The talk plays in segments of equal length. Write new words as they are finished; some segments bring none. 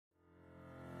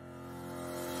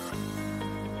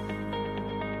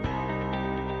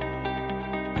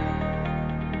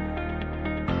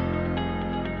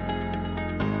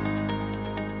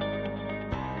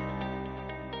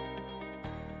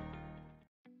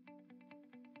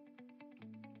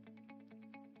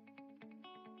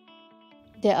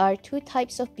There are two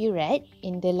types of burette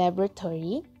in the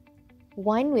laboratory,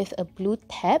 one with a blue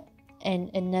tab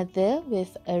and another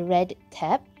with a red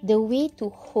tab. The way to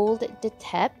hold the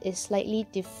tab is slightly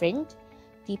different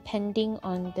depending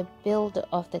on the build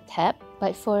of the tab,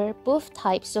 but for both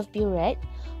types of burette,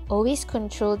 always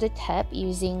control the tab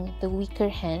using the weaker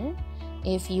hand.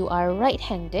 If you are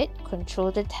right-handed,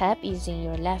 control the tab using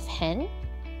your left hand,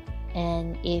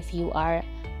 and if you are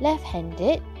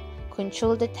left-handed,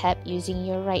 control the tab using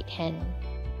your right hand.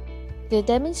 The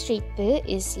demonstrator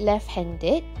is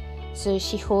left-handed, so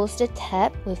she holds the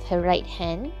tab with her right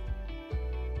hand.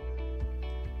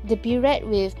 The burette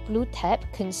with blue tab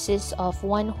consists of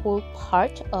one whole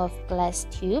part of glass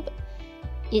tube.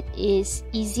 It is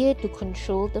easier to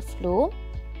control the flow.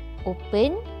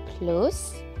 Open,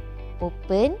 close,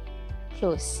 open,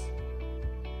 close.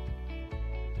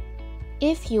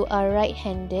 If you are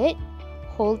right-handed,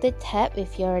 hold the tab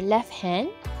with your left hand.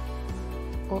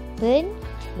 Open,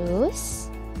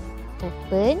 close,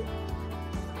 open,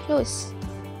 close.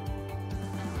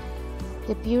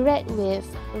 The burette with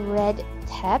red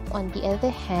tab, on the other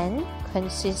hand,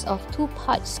 consists of two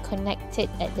parts connected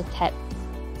at the tab.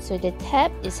 So the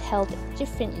tab is held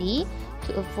differently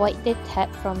to avoid the tab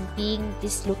from being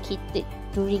dislocated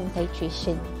during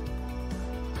titration.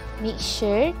 Make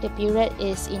sure the burette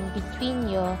is in between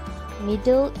your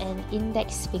middle and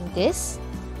index fingers.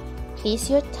 Place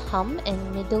your thumb and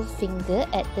middle finger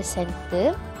at the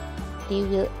center. They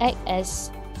will act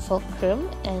as fulcrum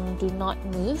and do not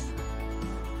move.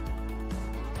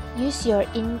 Use your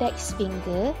index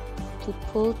finger to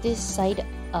pull this side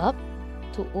up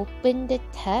to open the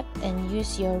tab and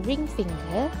use your ring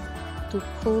finger to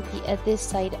pull the other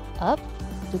side up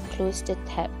to close the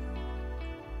tab.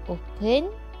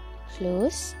 Open,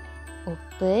 close,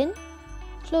 open,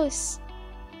 close.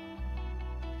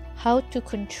 How to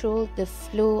control the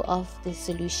flow of the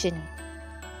solution.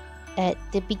 At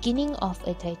the beginning of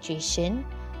a titration,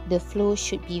 the flow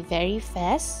should be very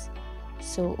fast.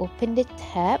 So open the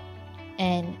tab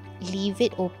and leave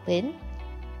it open.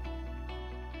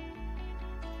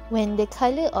 When the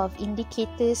color of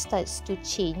indicator starts to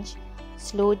change,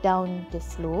 slow down the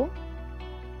flow.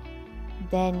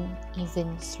 Then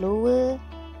even slower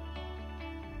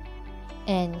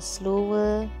and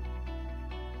slower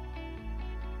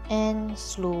and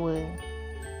slower.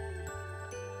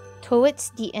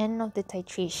 Towards the end of the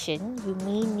titration, you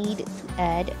may need to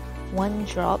add one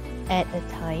drop at a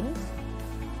time.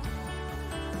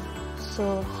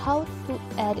 So how to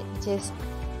add just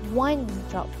one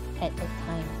drop at a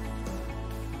time?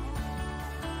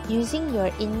 Using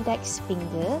your index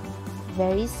finger,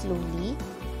 very slowly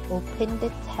open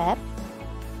the tab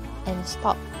and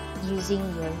stop using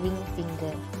your ring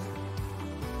finger.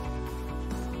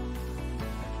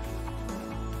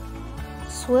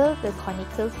 Swirl the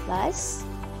conical flask.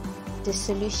 The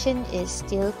solution is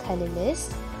still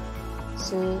colorless,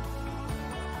 so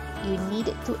you need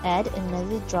to add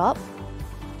another drop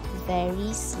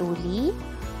very slowly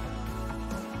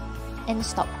and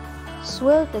stop.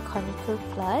 Swirl the conical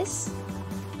flask.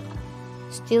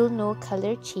 Still no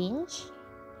color change.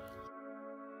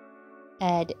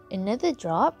 Add another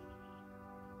drop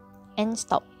and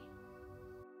stop.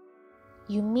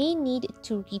 You may need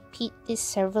to repeat this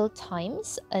several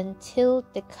times until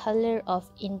the color of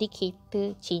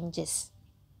indicator changes.